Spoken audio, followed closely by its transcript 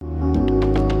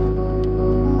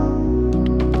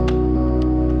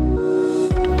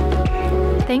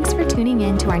Thanks for tuning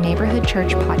in to our Neighborhood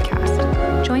Church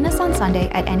podcast. Join us on Sunday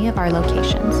at any of our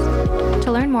locations.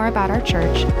 To learn more about our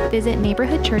church, visit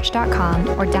neighborhoodchurch.com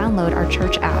or download our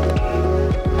church app.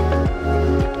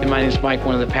 And my name is Mike,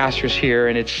 one of the pastors here,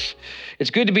 and it's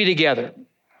good to be together.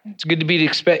 It's good to be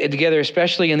together,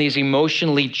 especially in these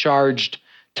emotionally charged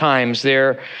times.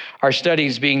 There are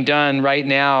studies being done right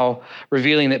now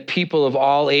revealing that people of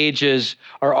all ages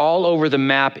are all over the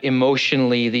map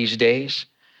emotionally these days.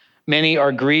 Many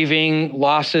are grieving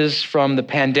losses from the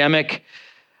pandemic,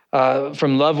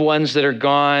 from loved ones that are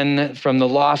gone, from the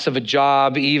loss of a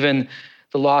job, even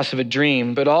the loss of a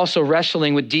dream, but also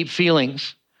wrestling with deep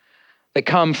feelings that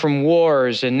come from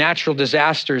wars and natural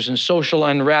disasters and social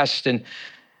unrest and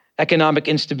economic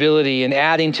instability, and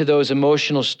adding to those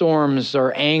emotional storms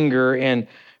are anger and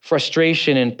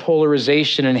frustration and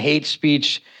polarization and hate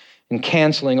speech and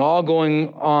canceling, all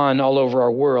going on all over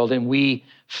our world. And we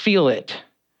feel it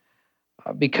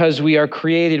because we are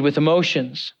created with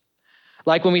emotions.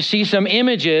 Like when we see some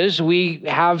images, we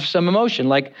have some emotion,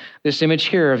 like this image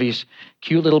here of these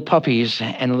cute little puppies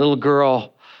and a little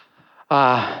girl.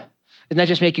 Doesn't that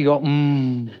just make you go,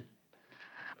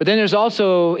 But then there's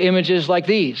also images like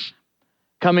these,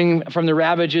 coming from the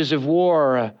ravages of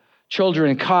war,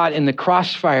 children caught in the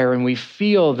crossfire, and we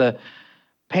feel the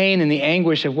pain and the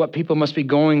anguish of what people must be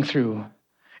going through.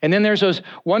 And then there's those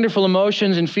wonderful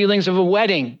emotions and feelings of a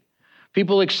wedding,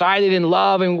 people excited in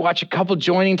love, and watch a couple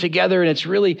joining together, and it's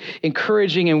really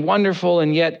encouraging and wonderful.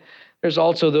 And yet there's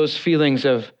also those feelings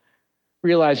of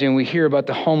realizing, we hear about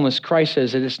the homeless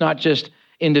crisis, that it's not just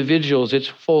individuals, it's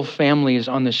full families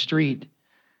on the street.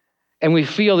 And we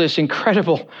feel this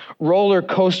incredible roller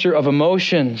coaster of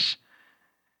emotions.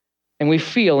 And we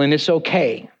feel, and it's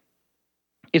okay.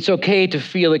 It's okay to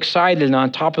feel excited and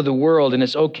on top of the world, and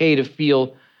it's okay to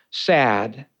feel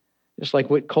sad, just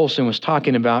like what Colson was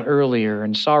talking about earlier,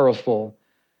 and sorrowful,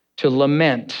 to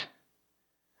lament.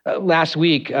 Last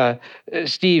week,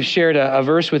 Steve shared a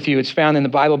verse with you. It's found in the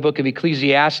Bible book of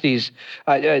Ecclesiastes,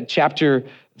 chapter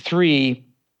 3,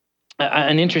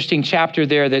 an interesting chapter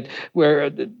there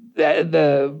where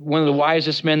one of the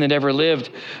wisest men that ever lived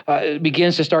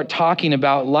begins to start talking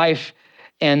about life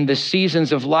and the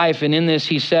seasons of life. And in this,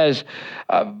 he says,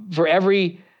 for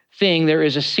everything there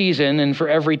is a season, and for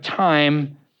every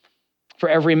time, for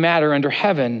every matter under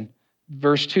heaven.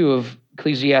 Verse 2 of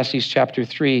Ecclesiastes chapter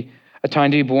 3, a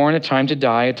time to be born, a time to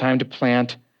die, a time to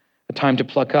plant, a time to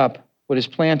pluck up what is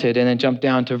planted. And then jump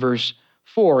down to verse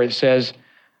 4, it says,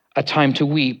 a time to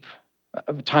weep,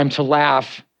 a time to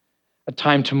laugh, a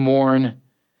time to mourn,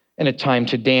 and a time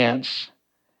to dance.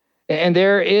 And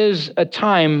there is a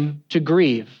time to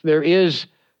grieve. There is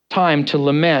time to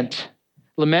lament.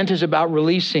 Lament is about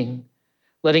releasing,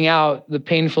 letting out the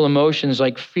painful emotions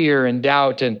like fear and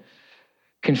doubt and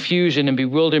confusion and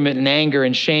bewilderment and anger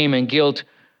and shame and guilt,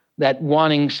 that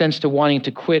sense to wanting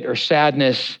to quit, or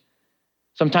sadness.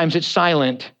 Sometimes it's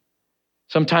silent.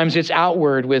 Sometimes it's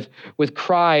outward with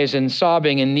cries and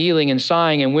sobbing and kneeling and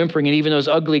sighing and whimpering, and even those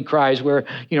ugly cries where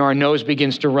our nose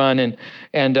begins to run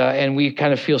and we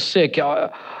kind of feel sick.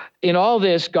 In all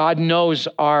this, God knows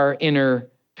our inner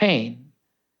pain,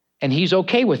 and He's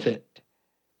okay with it,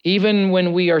 even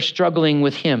when we are struggling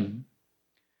with Him.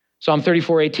 Psalm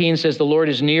 34:18 says, "The Lord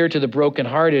is near to the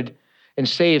brokenhearted and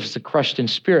saves the crushed in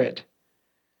spirit."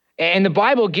 And the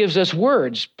Bible gives us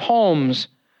words, poems,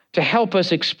 to help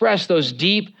us express those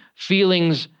deep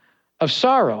feelings of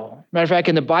sorrow. Matter of fact,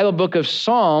 in the Bible book of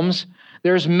Psalms,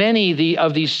 there's many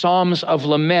of these psalms of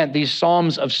lament, these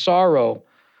psalms of sorrow.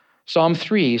 Psalm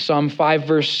 3, Psalm 5,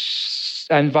 verse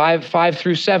 5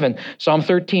 through 7, Psalm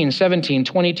 13, 17,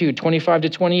 22, 25 to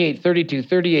 28, 32,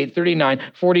 38, 39,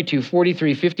 42,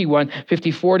 43, 51,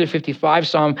 54 to 55,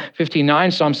 Psalm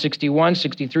 59, Psalm 61,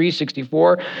 63,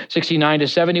 64, 69 to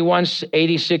 71,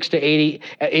 86 to 80,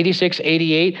 86,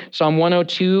 88, Psalm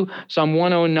 102, Psalm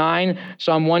 109,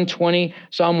 Psalm 120,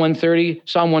 Psalm 130,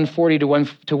 Psalm 140 to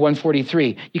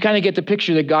 143. You kind of get the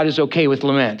picture that God is okay with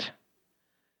lament.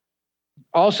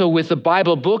 Also with the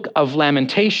Bible book of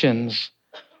Lamentations,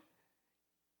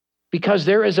 because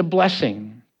there is a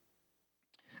blessing.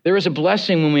 There is a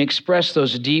blessing when we express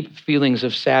those deep feelings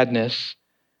of sadness.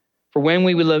 For when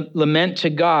we lament to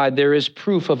God, there is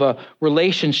proof of a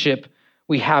relationship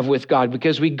we have with God,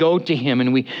 because we go to Him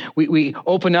and we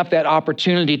open up that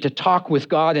opportunity to talk with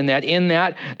God, and that in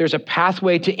that there's a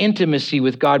pathway to intimacy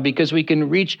with God, because we can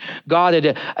reach God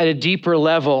at a deeper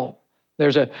level.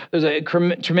 There's a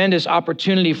tremendous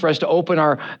opportunity for us to open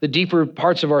the deeper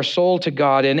parts of our soul to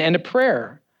God, and a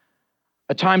prayer.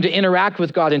 A time to interact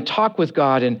with God and talk with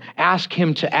God and ask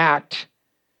Him to act.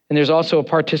 And there's also a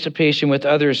participation with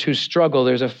others who struggle.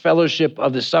 There's a fellowship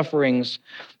of the sufferings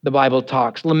the Bible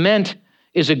talks. Lament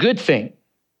is a good thing.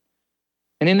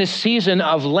 And in this season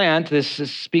of Lent, this is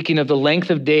speaking of the length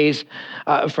of days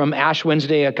from Ash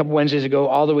Wednesday a couple Wednesdays ago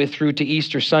all the way through to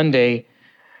Easter Sunday,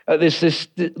 this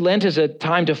Lent is a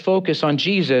time to focus on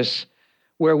Jesus,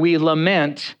 where we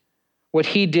lament what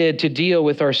he did to deal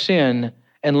with our sin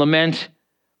and lament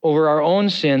over our own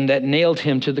sin that nailed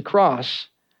him to the cross.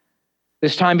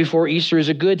 This time before Easter is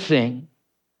a good thing.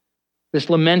 This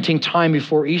lamenting time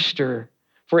before Easter,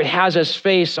 for it has us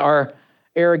face our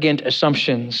arrogant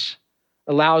assumptions,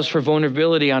 allows for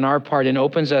vulnerability on our part, and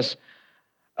opens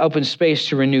space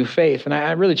to renew faith. And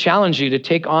I really challenge you to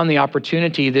take on the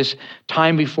opportunity this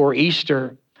time before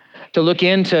Easter to look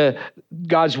into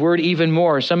God's word even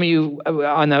more. Some of you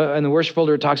on the worship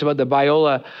folder talks about the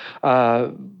Biola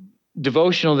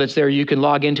devotional that's there. You can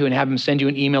log into and have them send you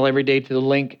an email every day to the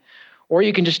link. Or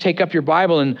you can just take up your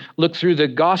Bible and look through the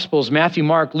Gospels, Matthew,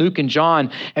 Mark, Luke, and John,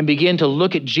 and begin to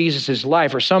look at Jesus'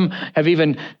 life. Or some have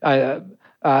even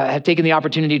have taken the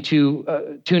opportunity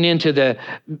to tune into the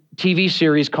TV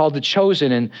series called The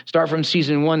Chosen and start from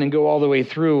season 1 and go all the way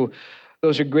through.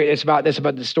 Those are great. That's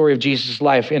about the story of Jesus'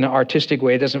 life in an artistic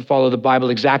way. It doesn't follow the Bible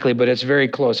exactly, but it's very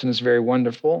close and it's very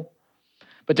wonderful.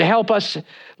 But to help us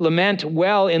lament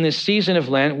well in this season of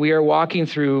Lent, we are walking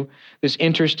through this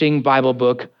interesting Bible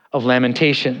book of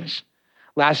Lamentations.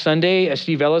 Last Sunday,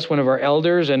 Steve Ellis, one of our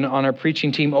elders and on our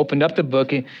preaching team, opened up the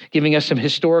book, giving us some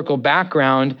historical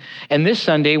background. And this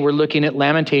Sunday, we're looking at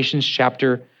Lamentations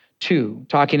chapter 2,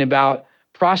 talking about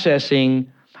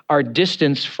processing our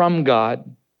distance from God,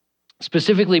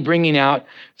 specifically bringing out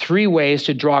 3 ways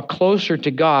to draw closer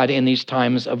to God in these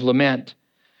times of lament.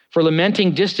 For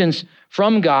lamenting distance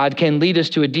from God can lead us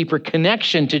to a deeper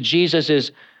connection to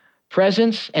Jesus'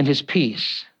 presence and his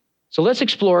peace. So let's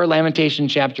explore Lamentation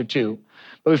chapter 2.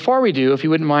 But before we do, if you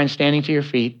wouldn't mind standing to your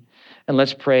feet, and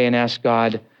let's pray and ask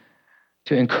God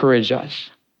to encourage us.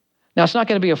 Now, it's not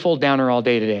going to be a full downer all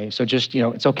day today, so just,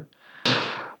 it's okay.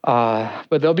 But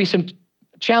there'll be some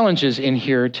challenges in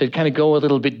here to kind of go a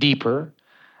little bit deeper,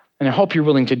 and I hope you're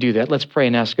willing to do that. Let's pray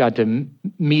and ask God to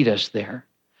meet us there.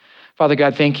 Father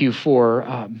God, thank you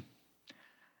for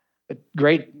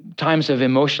great times of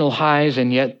emotional highs,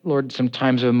 and yet, Lord, some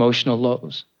times of emotional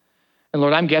lows. And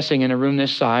Lord, I'm guessing in a room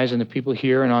this size and the people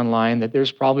here and online that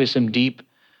there's probably some deep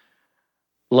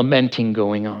lamenting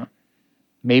going on,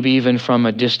 maybe even from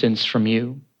a distance from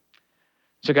you.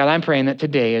 So God, I'm praying that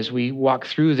today as we walk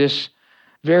through this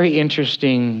very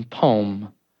interesting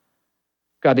poem,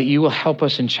 God, that you will help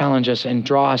us and challenge us and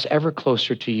draw us ever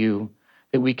closer to you,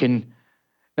 that we can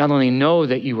not only know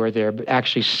that you are there, but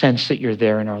actually sense that you're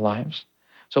there in our lives.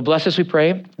 So bless us, we pray,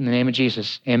 in the name of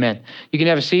Jesus. Amen. You can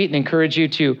have a seat and encourage you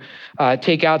to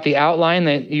take out the outline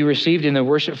that you received in the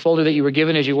worship folder that you were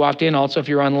given as you walked in. Also, if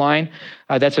you're online,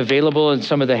 that's available in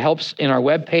some of the helps in our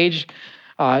webpage.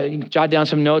 You can jot down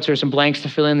some notes or some blanks to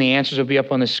fill in. The answers will be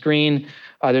up on the screen.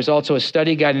 There's also a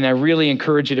study guide, and I really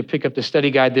encourage you to pick up the study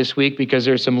guide this week because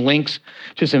there's some links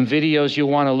to some videos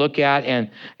you'll want to look at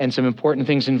and some important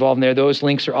things involved in there. Those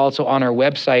links are also on our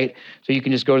website, so you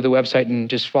can just go to the website and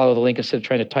just follow the link instead of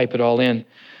trying to type it all in.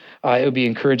 It would be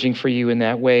encouraging for you in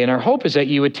that way. And our hope is that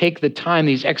you would take the time,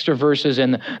 these extra verses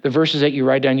and the verses that you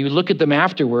write down, you look at them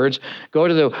afterwards, go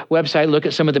to the website, look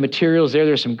at some of the materials there.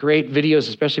 There's some great videos,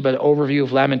 especially about the overview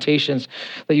of Lamentations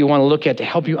that you want to look at to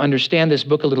help you understand this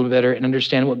book a little better and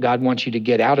understand what God wants you to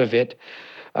get out of it.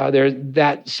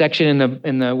 That section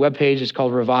in the webpage is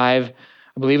called Revive.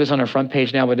 I believe it's on our front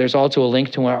page now, but there's also a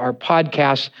link to our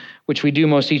podcast, which we do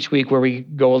most each week, where we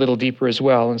go a little deeper as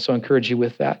well. And so I encourage you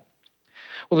with that.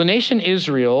 Well, the nation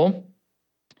Israel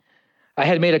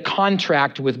had made a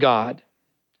contract with God.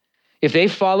 If they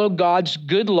followed God's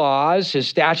good laws, his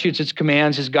statutes, his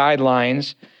commands, his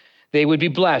guidelines, they would be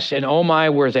blessed. And oh my,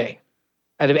 were they.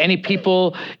 Out of any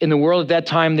people in the world at that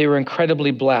time, they were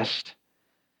incredibly blessed.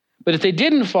 But if they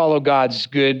didn't follow God's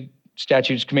good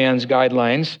statutes, commands,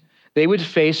 guidelines, they would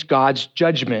face God's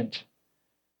judgment,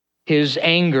 his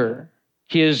anger,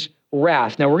 his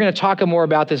wrath. Now, we're going to talk more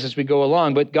about this as we go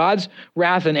along, but God's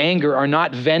wrath and anger are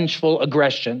not vengeful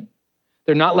aggression.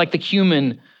 They're not like the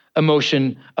human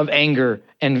emotion of anger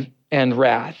and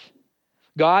wrath.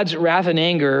 God's wrath and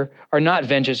anger are not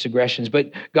vengeance aggressions,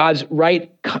 but God's right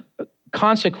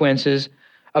consequences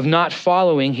of not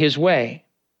following his way.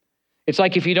 It's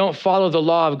like if you don't follow the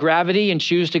law of gravity and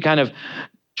choose to kind of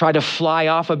try to fly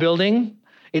off a building,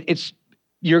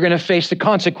 you're going to face the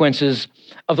consequences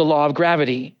of the law of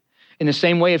gravity. In the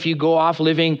same way, if you go off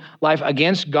living life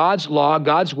against God's law,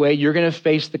 God's way, you're going to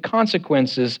face the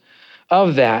consequences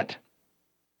of that.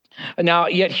 Now,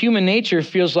 yet human nature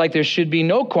feels like there should be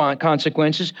no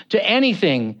consequences to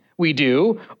anything we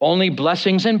do, only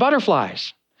blessings and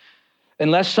butterflies.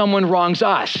 Unless someone wrongs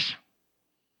us,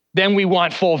 then we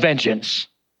want full vengeance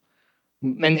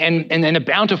and a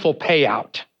bountiful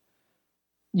payout.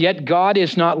 Yet God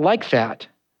is not like that,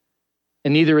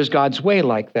 and neither is God's way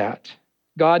like that.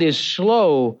 God is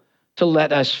slow to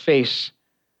let us face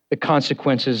the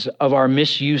consequences of our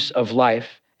misuse of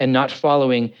life and not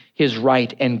following his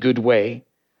right and good way.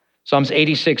 Psalms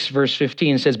 86, verse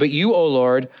 15 says, "But you, O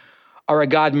Lord, are a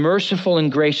God merciful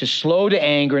and gracious, slow to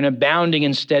anger and abounding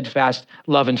in steadfast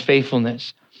love and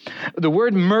faithfulness." The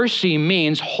word mercy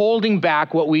means holding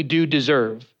back what we do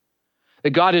deserve.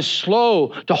 That God is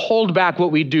slow to hold back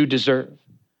what we do deserve.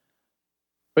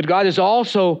 But God is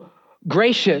also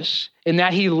gracious in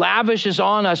that he lavishes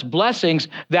on us blessings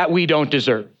that we don't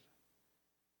deserve.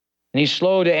 And he's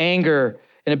slow to anger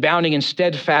and abounding in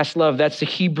steadfast love. That's the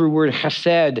Hebrew word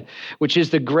chesed, which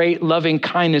is the great loving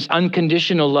kindness,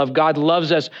 unconditional love. God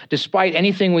loves us despite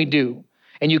anything we do.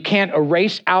 And you can't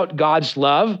erase out God's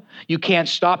love. You can't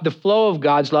stop the flow of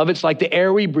God's love. It's like the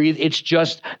air we breathe. It's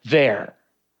just there.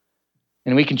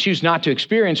 And we can choose not to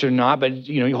experience it or not, but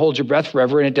you hold your breath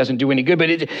forever and it doesn't do any good.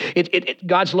 But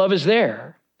God's love is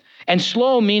there. And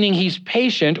slow meaning he's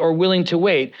patient or willing to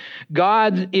wait.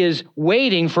 God is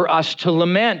waiting for us to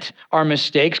lament our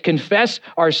mistakes, confess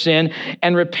our sin,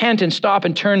 and repent and stop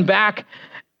and turn back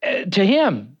to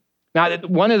him. Now,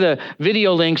 one of the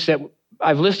video links that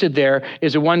I've listed there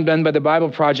is the one done by the Bible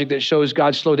Project that shows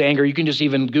God slow to anger. You can just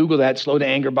even Google that, Slow to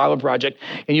Anger Bible Project,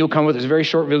 and you'll come with this very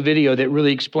short video that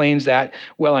really explains that.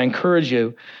 Well, I encourage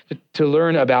you to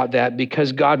learn about that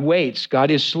because God waits.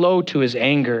 God is slow to his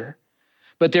anger.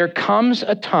 But there comes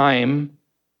a time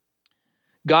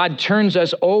God turns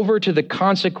us over to the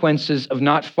consequences of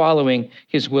not following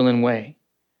his will and way,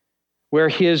 where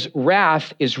his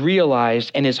wrath is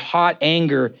realized and his hot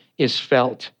anger is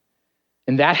felt.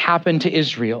 And that happened to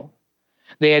Israel.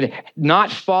 They had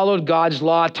not followed God's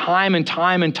law time and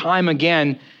time and time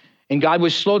again, and God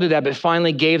was slow to that, but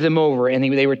finally gave them over, and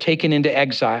they were taken into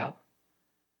exile,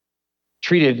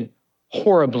 treated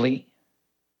horribly,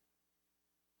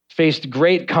 faced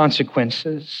great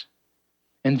consequences,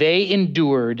 and they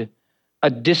endured a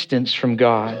distance from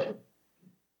God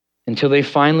until they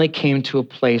finally came to a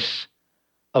place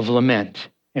of lament,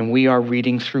 and we are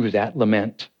reading through that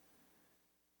lament.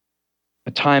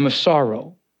 A time of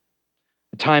sorrow,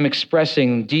 a time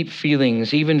expressing deep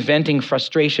feelings, even venting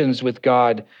frustrations with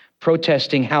God,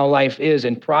 protesting how life is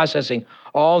and processing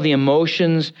all the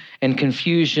emotions and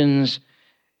confusions,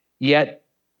 yet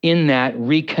in that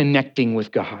reconnecting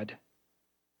with God.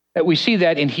 We see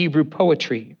that in Hebrew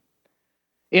poetry.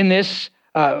 In this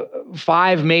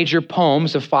 5 major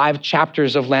poems, the 5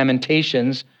 chapters of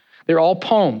Lamentations, they're all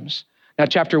poems. Now,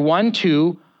 chapter 1,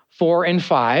 2, 4, and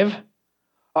 5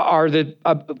 are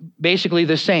basically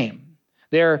the same.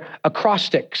 They're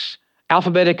acrostics,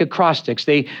 alphabetic acrostics.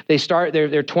 They start,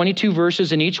 there are 22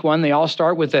 verses in each one. They all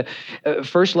start with the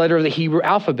first letter of the Hebrew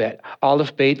alphabet,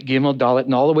 Aleph, Bet, Gimel, Dalet,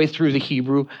 and all the way through the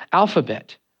Hebrew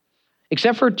alphabet.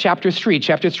 Except for chapter 3.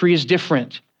 Chapter 3 is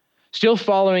different. Still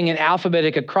following an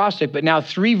alphabetic acrostic, but now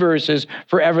 3 verses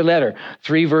for every letter.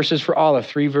 3 verses for Aleph,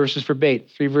 3 verses for Bet,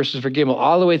 3 verses for Gimel,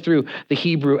 all the way through the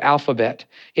Hebrew alphabet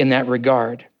in that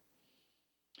regard.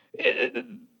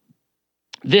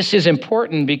 This is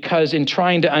important because in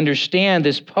trying to understand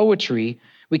this poetry,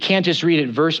 we can't just read it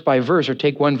verse by verse or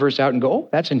take one verse out and go, oh,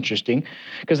 that's interesting,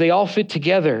 because they all fit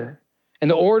together.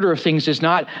 And the order of things is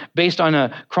not based on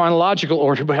a chronological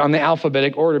order, but on the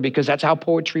alphabetic order, because that's how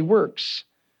poetry works.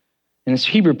 And it's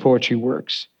Hebrew poetry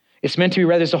works. It's meant to be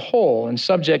read as a whole and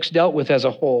subjects dealt with as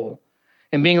a whole.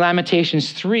 And being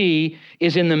Lamentations 3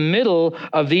 is in the middle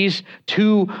of these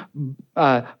 2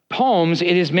 poems,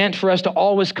 it is meant for us to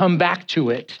always come back to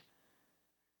it.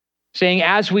 Saying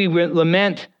as we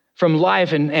lament from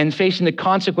life and facing the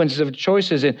consequences of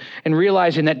choices and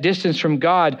realizing that distance from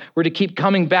God, we're to keep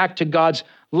coming back to God's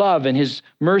love and his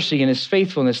mercy and his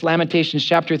faithfulness. Lamentations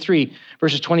chapter 3,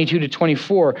 verses 22 to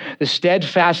 24, the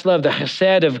steadfast love, the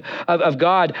chesed of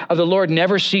God, of the Lord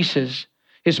never ceases.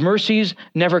 His mercies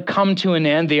never come to an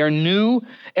end. They are new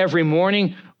every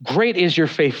morning. Great is your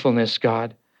faithfulness,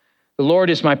 God. The Lord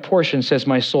is my portion, says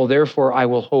my soul. Therefore, I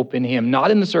will hope in him.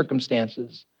 Not in the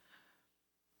circumstances,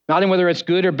 not in whether it's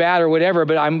good or bad or whatever,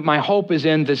 but my hope is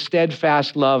in the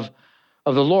steadfast love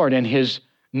of the Lord and his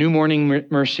new morning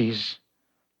mercies.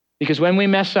 Because when we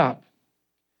mess up,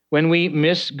 when we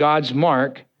miss God's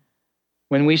mark,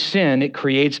 when we sin, it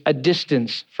creates a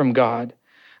distance from God.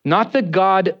 Not that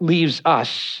God leaves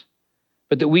us,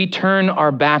 but that we turn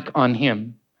our back on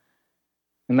him.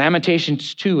 And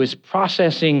Lamentations 2 is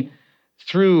processing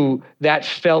through that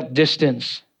felt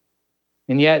distance.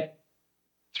 And yet,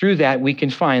 through that, we can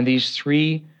find these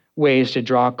three ways to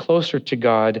draw closer to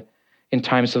God in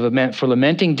times of lament. For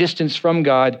lamenting distance from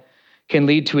God can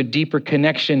lead to a deeper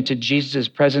connection to Jesus'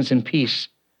 presence and peace.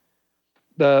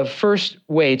 The first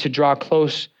way to draw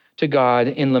close to God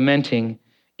in lamenting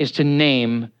is to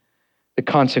name the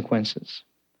consequences.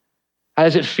 How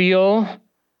does it feel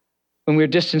when we're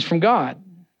distanced from God?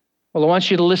 Well, I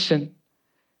want you to listen.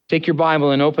 Take your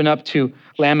Bible and open up to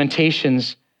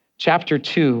Lamentations chapter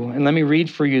 2. And let me read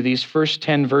for you these first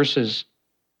 10 verses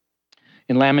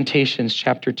in Lamentations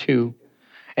chapter 2.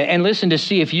 And listen to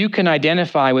see if you can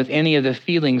identify with any of the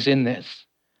feelings in this.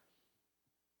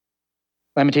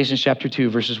 Lamentations chapter 2,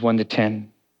 verses 1 to 10.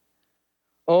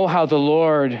 Oh, how the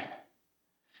Lord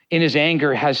in his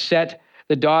anger has set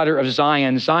the daughter of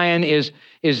Zion. Zion is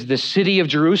the city of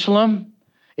Jerusalem.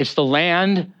 It's the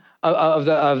land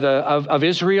of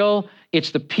Israel. It's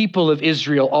the people of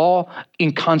Israel, all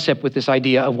in concept with this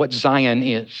idea of what Zion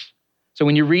is. So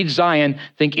when you read Zion,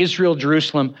 think Israel,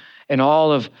 Jerusalem, and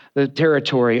all of the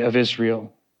territory of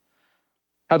Israel.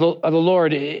 How the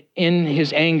Lord in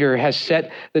his anger has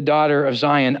set the daughter of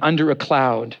Zion under a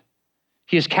cloud.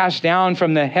 He has cast down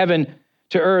from the heaven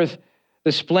to earth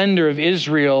the splendor of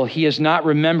Israel. He has not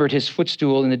remembered his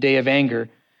footstool in the day of anger.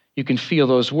 You can feel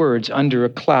those words, under a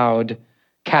cloud,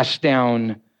 cast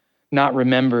down, not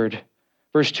remembered.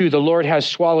 Verse 2, the Lord has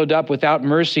swallowed up without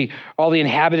mercy all the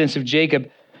inhabitants of Jacob.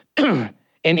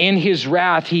 And in his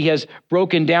wrath, he has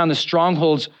broken down the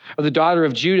strongholds of the daughter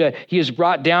of Judah. He has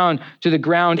brought down to the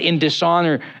ground in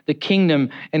dishonor the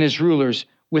kingdom and his rulers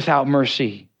without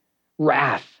mercy.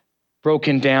 Wrath,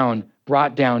 broken down,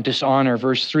 brought down, dishonor.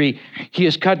 Verse 3, he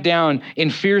has cut down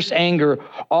in fierce anger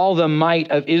all the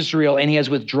might of Israel, and he has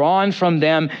withdrawn from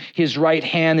them his right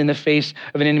hand in the face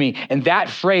of an enemy. And that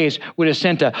phrase would have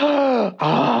sent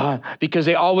a, because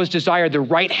they always desired the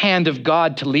right hand of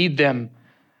God to lead them.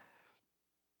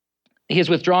 He has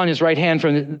withdrawn his right hand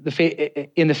from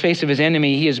in the face of his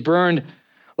enemy. He has burned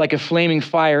like a flaming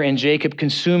fire in Jacob,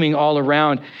 consuming all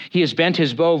around. He has bent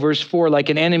his bow, verse 4, like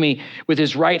an enemy with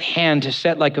his right hand to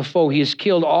set like a foe. He has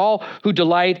killed all who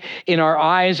delight in our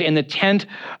eyes. In the tent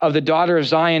of the daughter of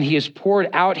Zion, he has poured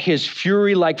out his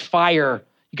fury like fire.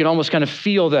 You can almost kind of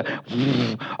feel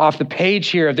the off the page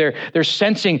here. They're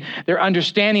sensing, they're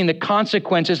understanding the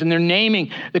consequences, and they're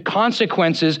naming the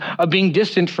consequences of being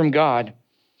distant from God.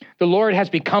 The Lord has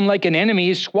become like an enemy.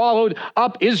 He's swallowed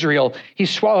up Israel.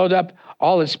 He's swallowed up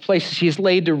all its places. He has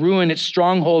laid to ruin its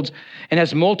strongholds and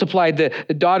has multiplied the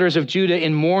daughters of Judah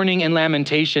in mourning and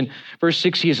lamentation. Verse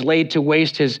 6, he has laid to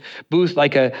waste his booth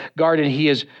like a garden. He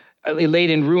has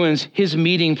laid in ruins his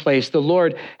meeting place. The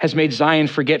Lord has made Zion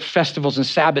forget festivals and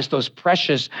Sabbaths, those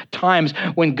precious times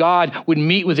when God would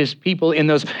meet with his people in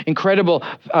those incredible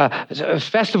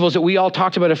festivals that we all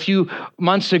talked about a few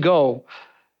months ago.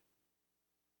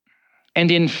 And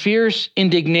in fierce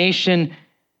indignation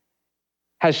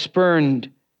has spurned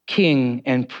king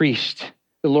and priest.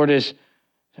 The Lord has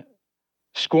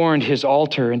scorned his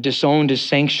altar and disowned his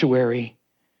sanctuary.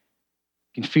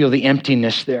 You can feel the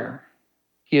emptiness there.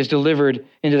 He has delivered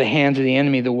into the hands of the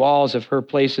enemy the walls of her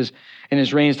places and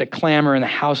has raised a clamor in the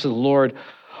house of the Lord.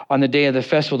 On the day of the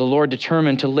festival, the Lord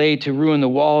determined to lay to ruin the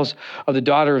walls of the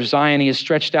daughter of Zion. He has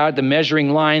stretched out the measuring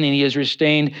line and he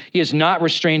has not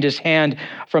restrained his hand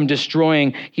from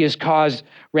destroying. He has caused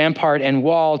rampart and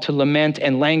wall to lament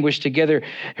and languish together.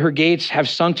 Her gates have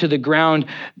sunk to the ground.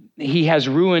 He has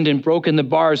ruined and broken the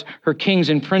bars. Her kings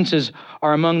and princes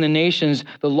are among the nations.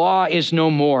 The law is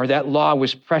no more. That law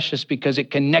was precious because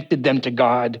it connected them to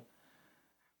God.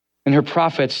 And her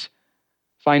prophets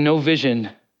find no vision.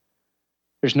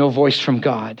 There's no voice from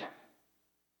God.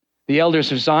 The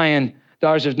elders of Zion,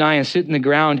 daughters of Zion, sit in the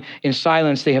ground in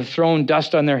silence. They have thrown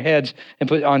dust on their heads and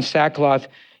put on sackcloth.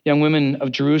 Young women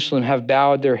of Jerusalem have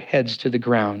bowed their heads to the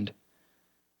ground.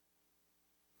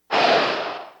 Kind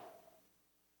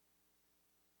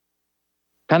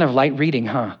of light reading,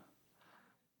 huh?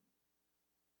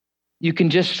 You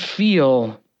can just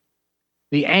feel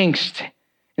the angst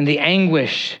and the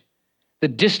anguish, the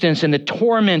distance and the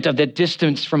torment of the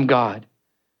distance from God.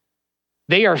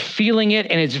 They are feeling it,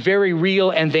 and it's very real,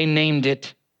 and they named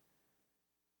it.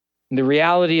 And the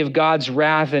reality of God's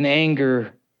wrath and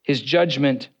anger, his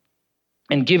judgment,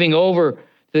 and giving over to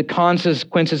the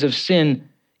consequences of sin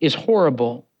is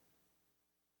horrible.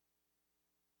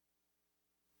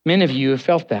 Many of you have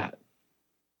felt that.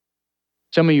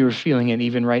 Some of you are feeling it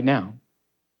even right now.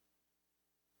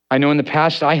 I know in the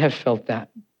past I have felt that.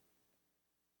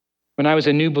 When I was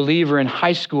a new believer in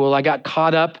high school, I got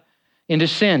caught up into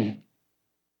sin.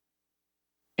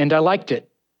 and I liked it.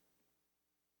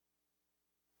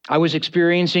 I was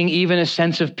experiencing even a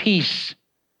sense of peace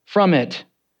from it,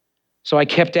 so I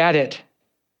kept at it.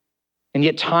 And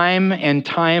yet time and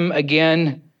time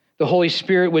again, the Holy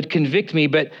Spirit would convict me,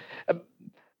 but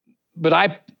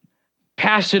I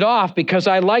passed it off because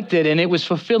I liked it and it was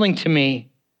fulfilling to me.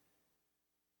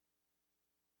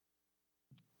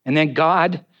 And then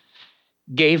God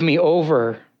gave me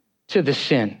over to the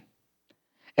sin.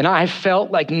 And I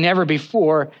felt like never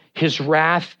before his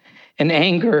wrath and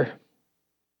anger.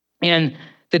 And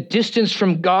the distance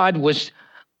from God was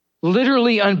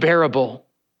literally unbearable.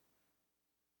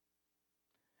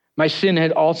 My sin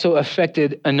had also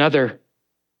affected another.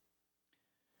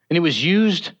 And it was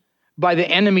used by the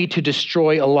enemy to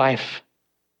destroy a life.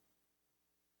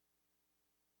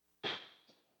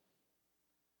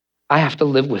 I have to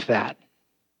live with that.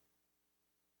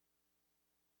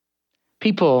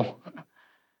 People,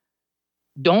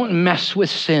 don't mess with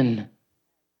sin.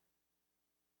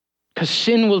 Because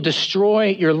sin will destroy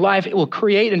your life. It will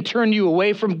create and turn you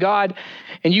away from God,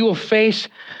 and you will face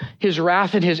his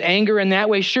wrath and his anger in that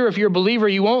way. Sure, if you're a believer,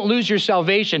 you won't lose your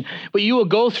salvation, but you will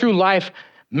go through life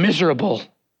miserable.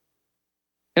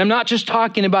 And I'm not just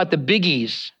talking about the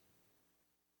biggies.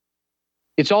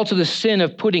 It's also the sin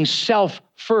of putting self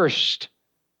first,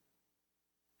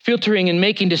 filtering and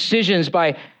making decisions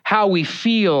by how we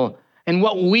feel and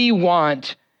what we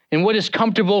want and what is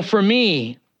comfortable for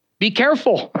me. Be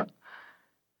careful.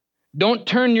 Don't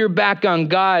turn your back on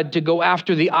God to go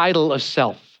after the idol of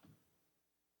self.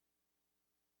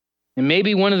 And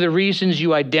maybe one of the reasons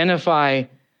you identify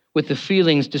with the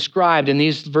feelings described in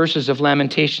these verses of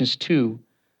Lamentations 2,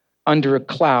 under a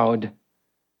cloud,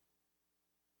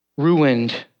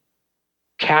 ruined,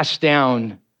 cast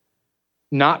down,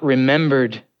 not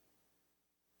remembered,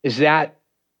 is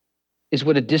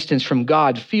what a distance from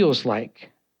God feels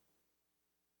like.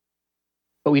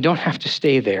 But we don't have to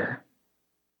stay there.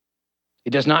 It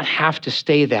does not have to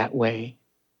stay that way.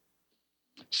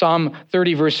 Psalm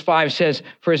 30 verse 5 says,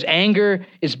 "For his anger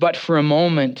is but for a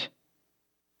moment,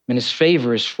 and his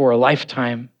favor is for a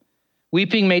lifetime.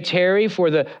 Weeping may tarry for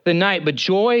the night, but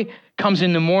joy comes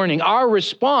in the morning." Our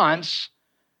response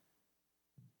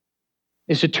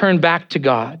is to turn back to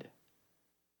God.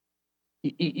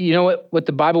 You know what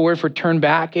the Bible word for turn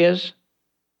back is?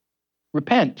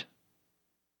 Repent.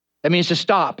 That means to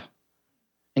stop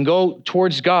and go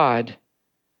towards God,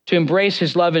 to embrace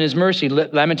his love and his mercy.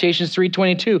 Lamentations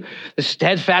 3:22, the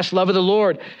steadfast love of the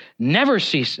Lord never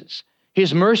ceases.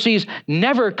 His mercies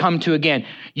never come to again.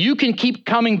 You can keep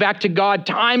coming back to God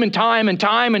time and time and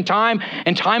time and time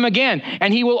and time again,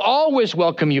 and he will always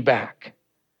welcome you back.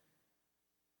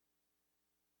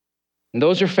 And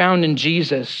those are found in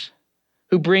Jesus,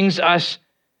 who brings us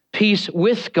peace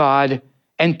with God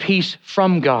and peace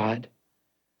from God.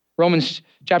 Romans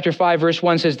chapter 5, verse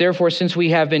 1 says, "Therefore, since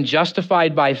we have been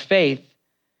justified by faith,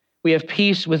 we have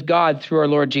peace with God through our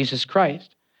Lord Jesus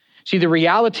Christ." See, the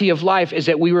reality of life is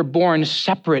that we were born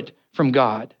separate from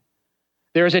God.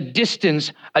 There is a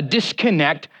distance, a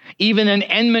disconnect, even an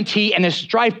enmity and a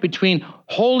strife between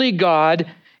holy God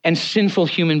and sinful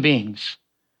human beings.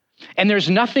 And there's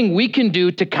nothing we can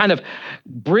do to kind of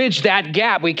bridge that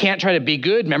gap. We can't try to be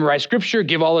good, memorize scripture,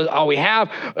 give all we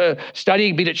have,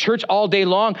 study, be at church all day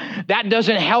long. That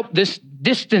doesn't help this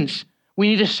distance. We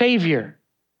need a Savior.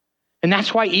 And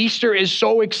that's why Easter is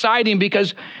so exciting,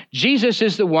 because Jesus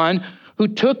is the one who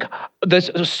took the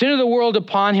sin of the world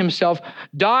upon himself,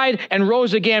 died and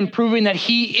rose again, proving that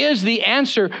he is the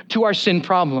answer to our sin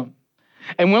problem.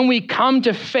 And when we come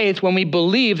to faith, when we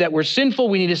believe that we're sinful,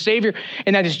 we need a Savior,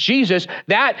 and that is Jesus,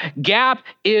 that gap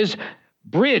is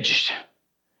bridged.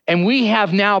 And we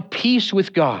have now peace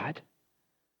with God.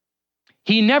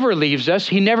 He never leaves us.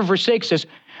 He never forsakes us.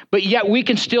 But yet we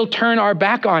can still turn our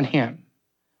back on him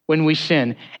when we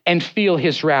sin and feel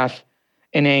his wrath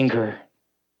and anger.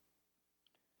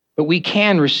 But we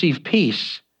can receive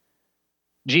peace.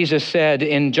 Jesus said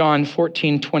in John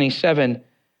 14:27,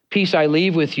 "Peace I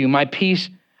leave with you, my peace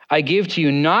I give to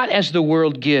you, not as the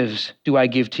world gives do I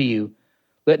give to you.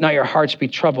 Let not your hearts be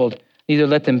troubled, neither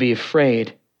let them be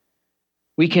afraid."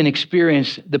 We can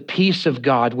experience the peace of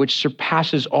God, which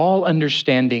surpasses all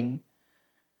understanding.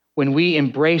 When we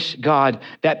embrace God,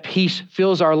 that peace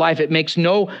fills our life. It makes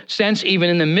no sense, even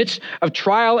in the midst of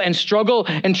trial and struggle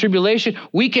and tribulation.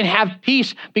 We can have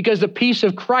peace because the peace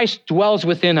of Christ dwells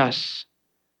within us.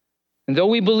 And though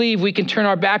we believe we can turn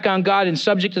our back on God and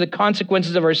subject to the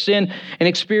consequences of our sin and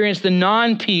experience the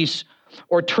non-peace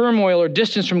or turmoil or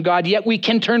distance from God, yet we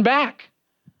can turn back.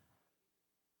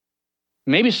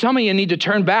 Maybe some of you need to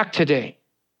turn back today.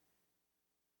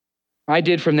 I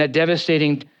did from that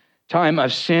devastating time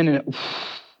of sin, and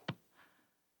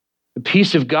the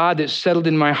peace of God that settled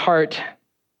in my heart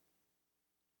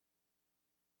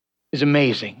is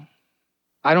amazing.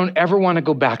 I don't ever want to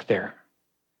go back there.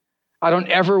 I don't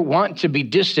ever want to be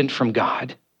distant from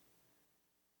God.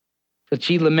 But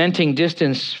see, lamenting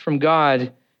distance from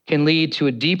God can lead to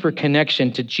a deeper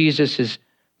connection to Jesus'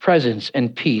 presence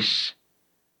and peace.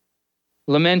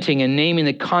 Lamenting and naming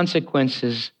the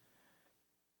consequences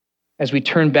as we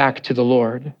turn back to the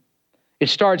Lord. It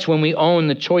starts when we own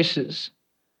the choices.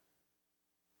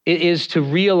 It is to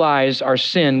realize our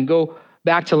sin. Go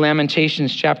back to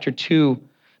Lamentations chapter 2.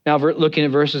 Now looking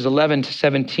at verses 11 to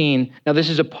 17. Now this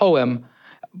is a poem.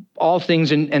 All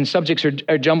things and subjects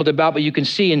are jumbled about, but you can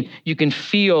see and you can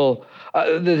feel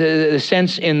the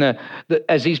sense in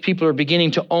as these people are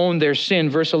beginning to own their sin.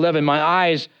 Verse 11, my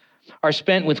eyes are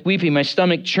spent with weeping, my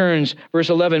stomach churns. Verse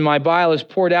 11, my bile is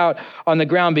poured out on the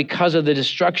ground because of the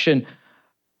destruction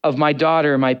of my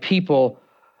daughter, my people.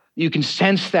 You can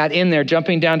sense that in there.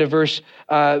 Jumping down to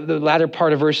the latter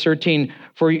part of verse 13,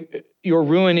 for your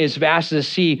ruin is vast as the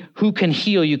sea. Who can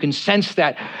heal? You can sense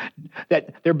that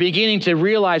they're beginning to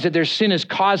realize that their sin has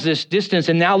caused this distance.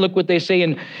 And now look what they say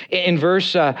in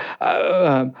verse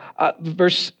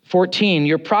 14.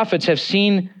 Your prophets have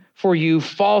seen for you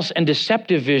false and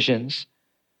deceptive visions.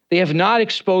 They have not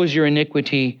exposed your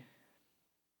iniquity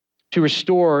to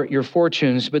restore your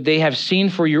fortunes, but they have seen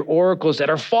for your oracles that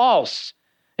are false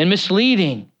and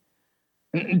misleading.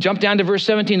 Jump down to verse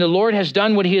 17. The Lord has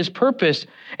done what he has purposed,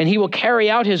 and he will carry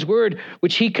out his word,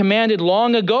 which he commanded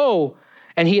long ago,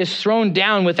 and he has thrown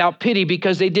down without pity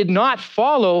because they did not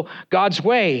follow God's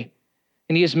way.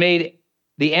 And he has made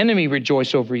the enemy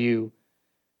rejoice over you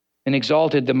and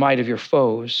exalted the might of your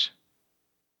foes.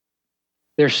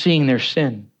 They're seeing their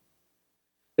sin.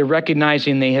 They're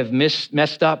recognizing they have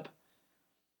messed up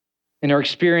and are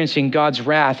experiencing God's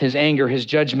wrath, his anger, his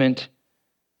judgment,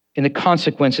 in the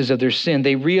consequences of their sin.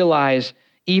 They realize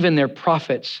even their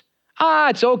prophets,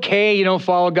 it's okay, you don't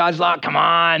follow God's law, come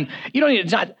on.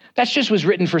 That just was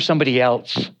written for somebody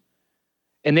else.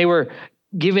 And they were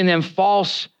giving them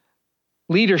false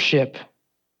leadership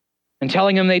and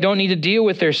telling them they don't need to deal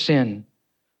with their sin.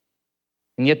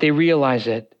 And yet they realize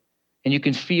it. And you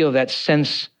can feel that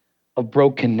sense of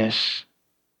brokenness.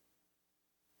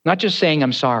 Not just saying,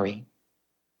 I'm sorry.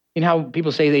 You know how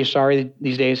people say they're sorry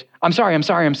these days? I'm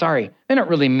sorry. They don't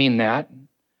really mean that.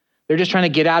 They're just trying to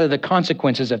get out of the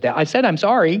consequences of that. I said, I'm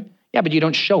sorry. Yeah, but you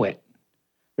don't show it.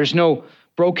 There's no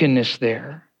brokenness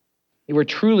there. If they were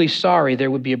truly sorry,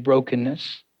 there would be a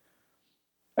brokenness.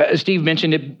 Steve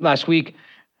mentioned it last week,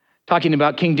 talking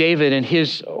about King David and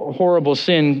his horrible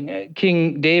sin.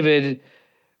 King David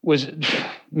was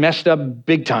messed up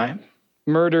big time.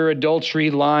 Murder, adultery,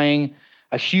 lying,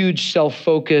 a huge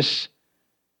self-focus,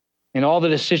 and all the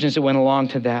decisions that went along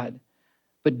to that.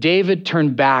 But David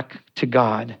turned back to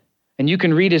God. And you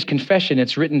can read his confession.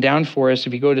 It's written down for us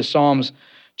if you go to Psalms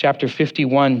chapter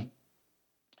 51.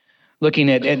 Looking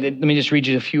at, and let me just read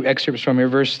you a few excerpts from here.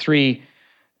 Verse 3,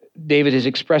 David is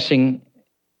expressing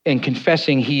and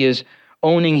confessing he is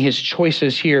owning his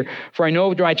choices here. For I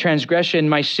know my transgression,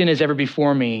 my sin is ever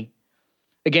before me.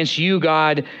 Against you,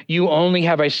 God, you only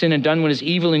have I sinned and done what is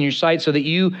evil in your sight, so that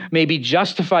you may be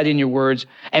justified in your words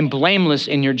and blameless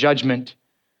in your judgment.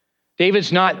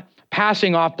 David's not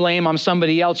passing off blame on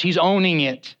somebody else. He's owning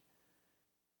it.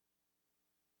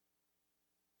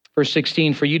 Verse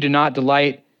 16, for you do not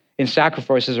delight in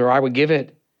sacrifices, or I would give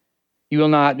it. You will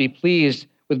not be pleased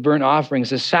with burnt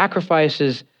offerings. The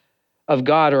sacrifices of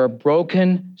God are a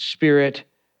broken spirit,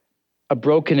 a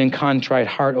broken and contrite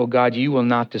heart, O God, you will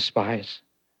not despise.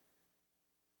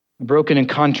 A broken and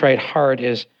contrite heart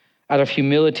is out of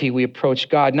humility we approach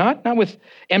God, not with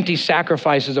empty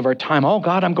sacrifices of our time. Oh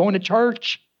God, I'm going to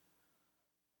church.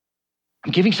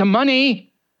 I'm giving some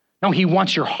money. No, he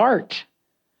wants your heart.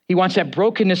 He wants that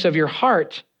brokenness of your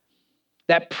heart,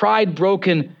 that pride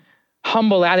broken,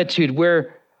 humble attitude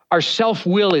where our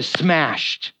self-will is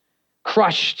smashed,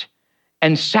 crushed,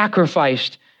 and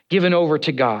sacrificed, given over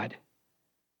to God.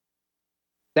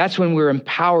 That's when we're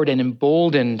empowered and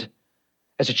emboldened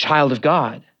as a child of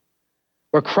God,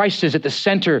 where Christ is at the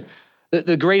center,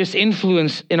 the greatest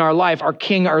influence in our life, our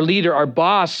king, our leader, our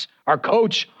boss, our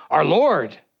coach, our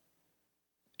Lord.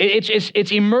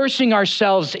 It's immersing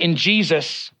ourselves in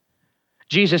Jesus.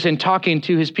 Jesus, in talking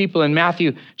to his people in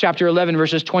Matthew chapter 11,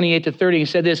 verses 28 to 30, he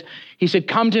said this. He said,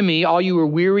 come to me, all you are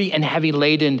weary and heavy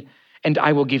laden, and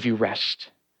I will give you rest.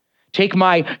 Take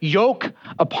my yoke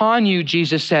upon you,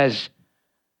 Jesus says,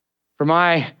 for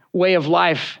my way of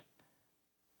life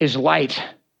is light.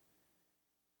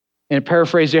 In a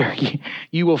paraphrase there,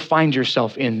 you will find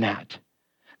yourself in that.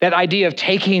 That idea of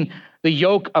taking the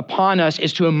yoke upon us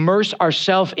is to immerse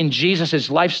ourselves in Jesus'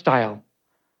 lifestyle.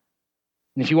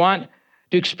 And if you want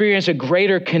to experience a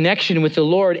greater connection with the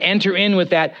Lord, enter in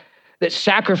with that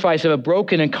sacrifice of a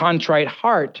broken and contrite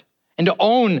heart, and to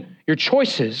own your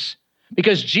choices,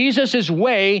 because Jesus'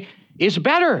 way is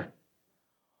better.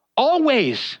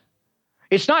 Always.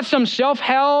 It's not some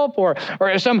self-help or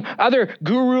some other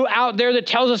guru out there that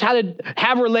tells us how to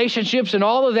have relationships and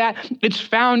all of that. It's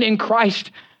found in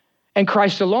Christ and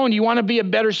Christ alone. You want to be a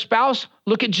better spouse?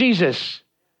 Look at Jesus.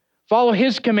 Follow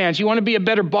his commands. You want to be a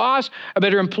better boss, a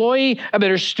better employee, a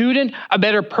better student, a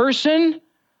better person?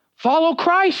 Follow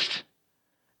Christ.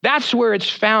 That's where it's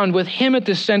found, with him at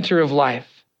the center of life.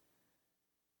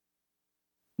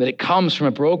 But it comes from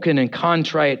a broken and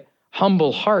contrite,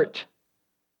 humble heart,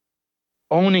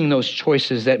 owning those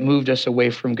choices that moved us away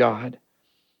from God.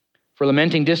 For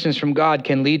lamenting distance from God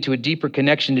can lead to a deeper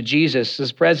connection to Jesus,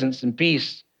 his presence and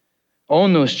peace.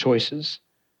 Own those choices.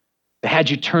 But had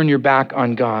you turn your back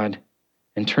on God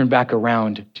and turn back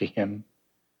around to him?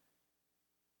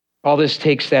 All this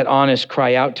takes that honest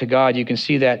cry out to God. You can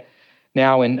see that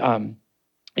now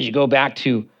as you go back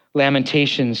to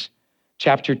Lamentations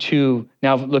chapter 2,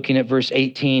 now looking at verse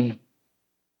 18.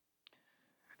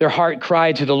 Their heart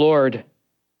cried to the Lord.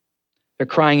 They're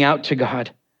crying out to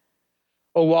God.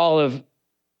 O wall of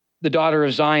the daughter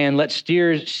of Zion, let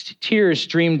tears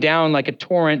stream down like a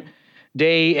torrent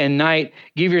day and night.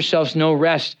 Give yourselves no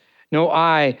rest, no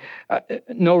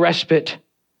respite.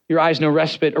 Your eyes, no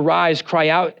respite. Arise, cry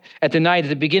out at the night, at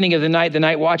the beginning of the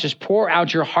night watches. Pour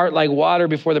out your heart like water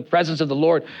before the presence of the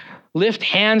Lord. Lift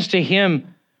hands to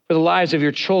him for the lives of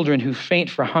your children who faint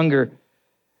for hunger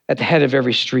at the head of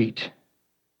every street.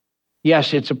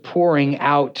 Yes, it's a pouring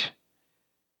out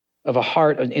of a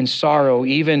heart in sorrow,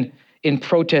 even in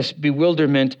protest,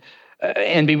 bewilderment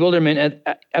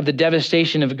of the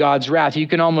devastation of God's wrath. You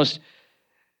can almost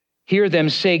hear them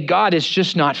say, God, it's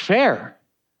just not fair.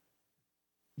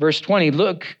 Verse 20,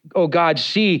 look, O God,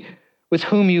 see with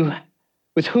whom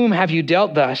have you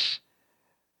dealt thus?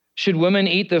 Should women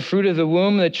eat the fruit of the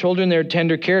womb, the children their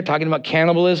tender care? Talking about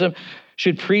cannibalism.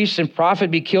 Should priests and prophet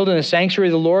be killed in the sanctuary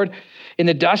of the Lord? In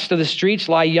the dust of the streets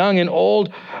lie young and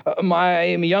old. My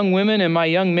young women and my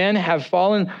young men have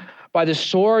fallen by the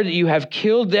sword. You have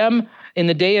killed them in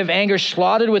the day of anger,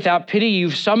 slaughtered without pity.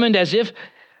 You've summoned as if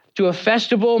to a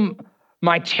festival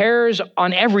my terrors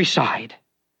on every side.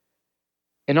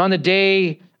 And on the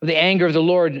day of the anger of the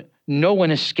Lord, no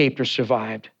one escaped or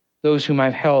survived. Those whom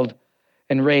I've held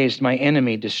and raised, my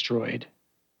enemy destroyed.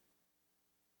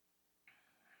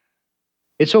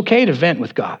 It's okay to vent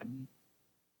with God,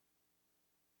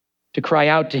 to cry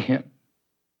out to him.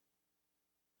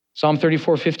 Psalm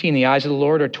 34:15, the eyes of the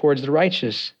Lord are towards the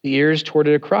righteous, the ears toward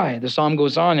their cry. The psalm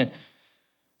goes on in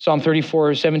Psalm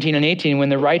 34:17 and 18, when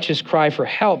the righteous cry for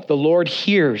help, the Lord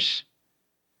hears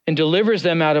and delivers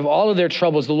them out of all of their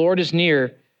troubles. The Lord is near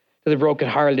to the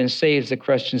brokenhearted and saves the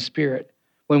crushed in spirit.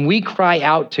 When we cry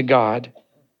out to God,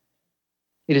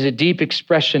 it is a deep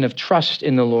expression of trust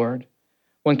in the Lord.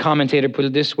 One commentator put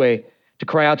it this way: to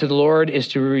cry out to the Lord is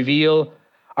to reveal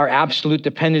our absolute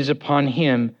dependence upon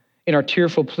him. In our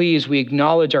tearful pleas, we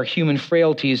acknowledge our human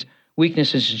frailties,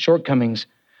 weaknesses, and shortcomings,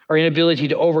 our inability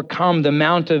to overcome the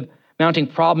mounting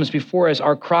problems before us.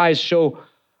 Our cries show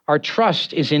our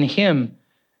trust is in him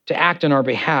to act on our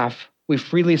behalf. We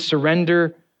freely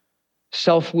surrender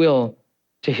self-will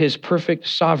to his perfect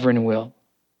sovereign will.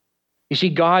 You see,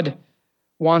 God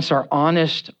wants our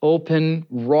honest, open,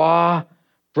 raw,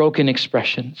 broken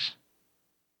expressions.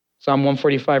 Psalm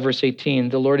 145, verse 18,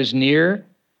 the Lord is near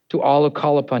to all who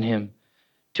call upon him,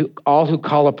 to all who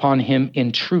call upon him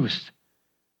in truth,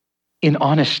 in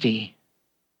honesty.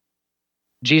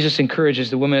 Jesus encourages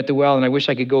the woman at the well, and I wish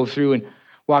I could go through and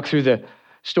walk through the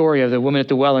story of the woman at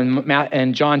the well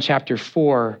in John chapter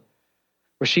 4,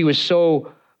 where she was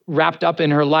so wrapped up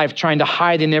in her life, trying to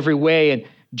hide in every way, and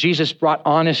Jesus brought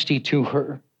honesty to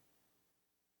her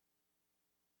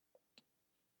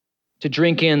to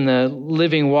drink in the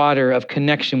living water of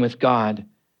connection with God,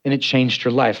 and it changed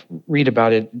her life. Read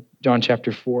about it, John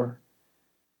chapter 4.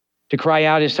 To cry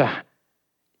out is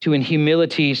to in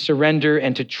humility surrender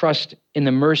and to trust in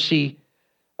the mercy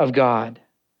of God,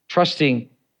 trusting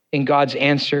in God's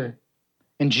answer.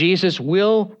 And Jesus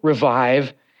will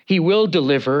revive, he will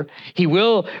deliver, he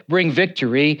will bring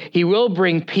victory, he will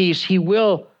bring peace, he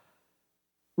will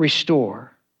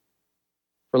restore.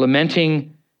 For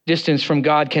lamenting distance from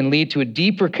God can lead to a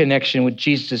deeper connection with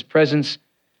Jesus' presence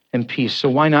and peace. So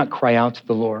why not cry out to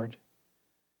the Lord?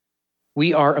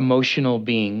 We are emotional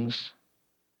beings.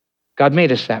 God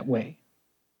made us that way.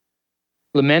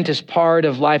 Lament is part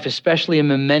of life, especially in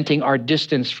lamenting our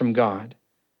distance from God.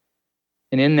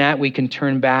 And in that, we can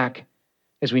turn back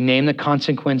as we name the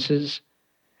consequences,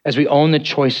 as we own the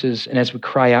choices, and as we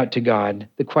cry out to God.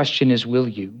 The question is, will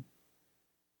you?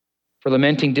 For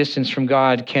lamenting distance from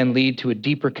God can lead to a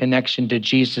deeper connection to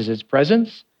Jesus, his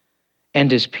presence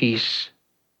and his peace.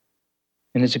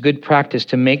 And it's a good practice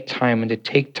to make time and to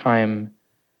take time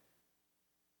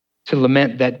to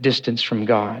lament that distance from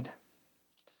God.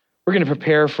 We're going to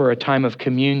prepare for a time of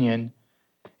communion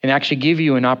and actually give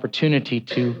you an opportunity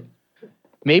to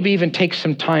maybe even take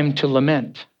some time to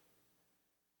lament,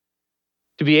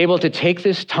 to be able to take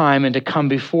this time and to come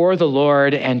before the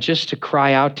Lord and just to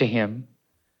cry out to him.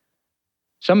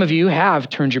 Some of you have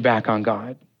turned your back on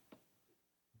God.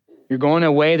 You're going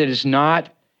a way that is not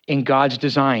in God's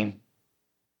design,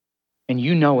 and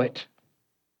you know it.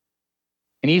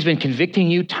 And he's been convicting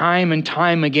you time and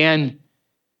time again.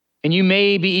 And you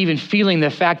may be even feeling the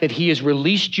fact that he has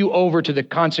released you over to the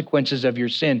consequences of your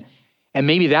sin. And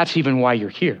maybe that's even why you're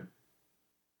here.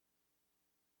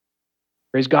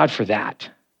 Praise God for that.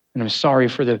 And I'm sorry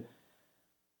for the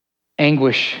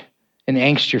anguish and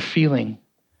angst you're feeling.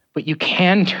 But you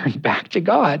can turn back to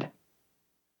God.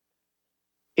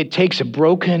 It takes a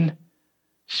broken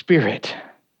spirit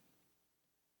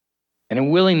and a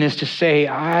willingness to say,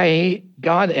 I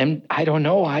don't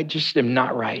know, I just am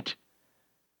not right.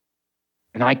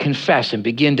 And I confess and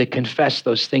begin to confess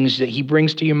those things that he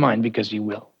brings to your mind, because he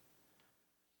will.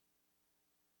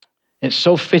 And it's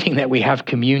so fitting that we have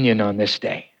communion on this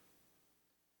day,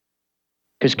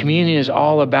 because communion is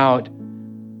all about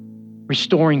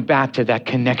restoring back to that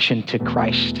connection to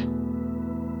Christ.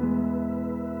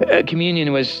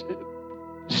 Communion was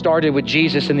started with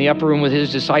Jesus in the upper room with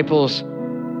his disciples.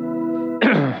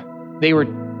 They were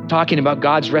talking about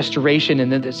God's restoration,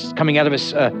 and then this coming out of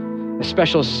a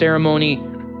special ceremony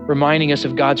reminding us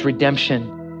of God's redemption.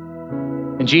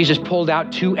 And Jesus pulled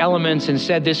out two elements and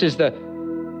said, this is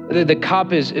the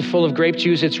cup is full of grape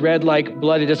juice. It's red like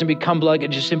blood. It doesn't become blood.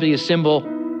 It's just simply a symbol.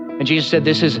 And Jesus said,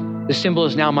 the symbol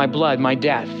is now my blood, my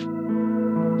death.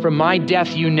 From my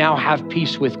death, you now have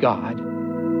peace with God.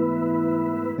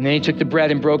 And then he took the bread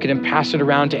and broke it and passed it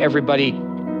around to everybody,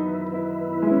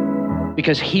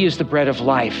 because he is the bread of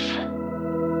life.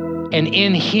 And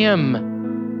in him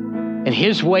and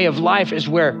his way of life is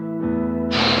where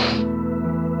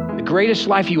the greatest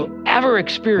life you will ever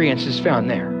experience is found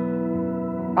there.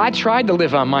 I tried to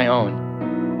live on my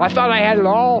own. I thought I had it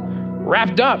all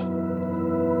wrapped up.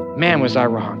 Man, was I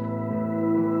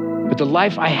wrong. But the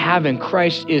life I have in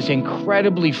Christ is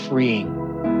incredibly freeing.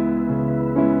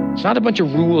 It's not a bunch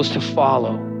of rules to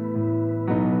follow.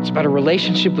 It's about a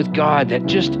relationship with God that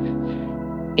just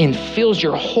infills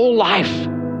your whole life.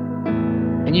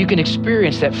 And you can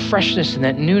experience that freshness and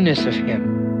that newness of him.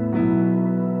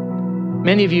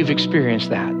 Many of you have experienced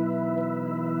that.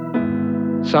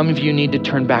 Some of you need to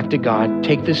turn back to God.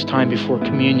 Take this time before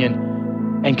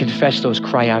communion and confess those,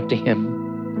 cry out to him.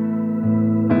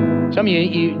 Some of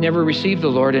you never received the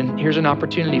Lord, and here's an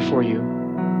opportunity for you.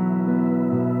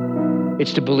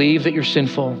 It's to believe that you're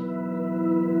sinful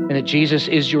and that Jesus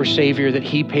is your Savior, that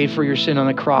he paid for your sin on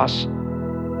the cross.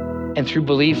 And through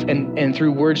belief and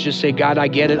through words, just say, God, I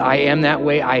get it. I am that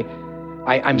way.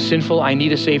 I'm sinful. I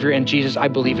need a Savior. And Jesus, I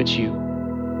believe it's you.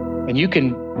 And you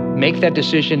can make that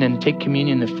decision and take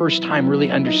communion the first time, really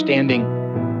understanding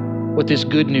what this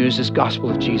good news, this gospel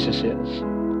of Jesus is.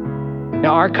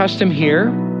 Now, our custom here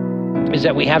is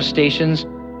that we have stations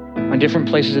on different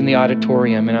places in the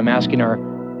auditorium. And I'm asking our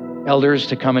elders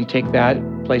to come and take that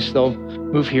place. They'll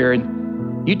move here.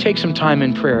 And you take some time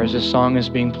in prayer as this song is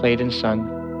being played and sung.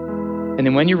 And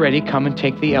then when you're ready, come and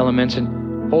take the elements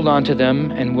and hold on to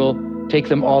them, and we'll take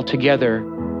them all together.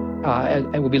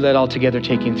 And we'll be led all together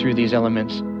taking through these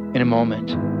elements in a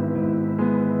moment.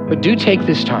 But do take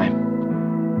this time.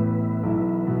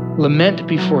 Lament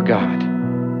before God.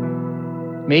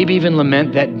 Maybe even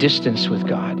lament that distance with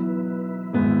God.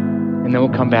 And then we'll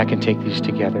come back and take these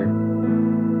together.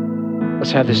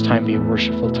 Let's have this time be a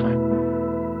worshipful time.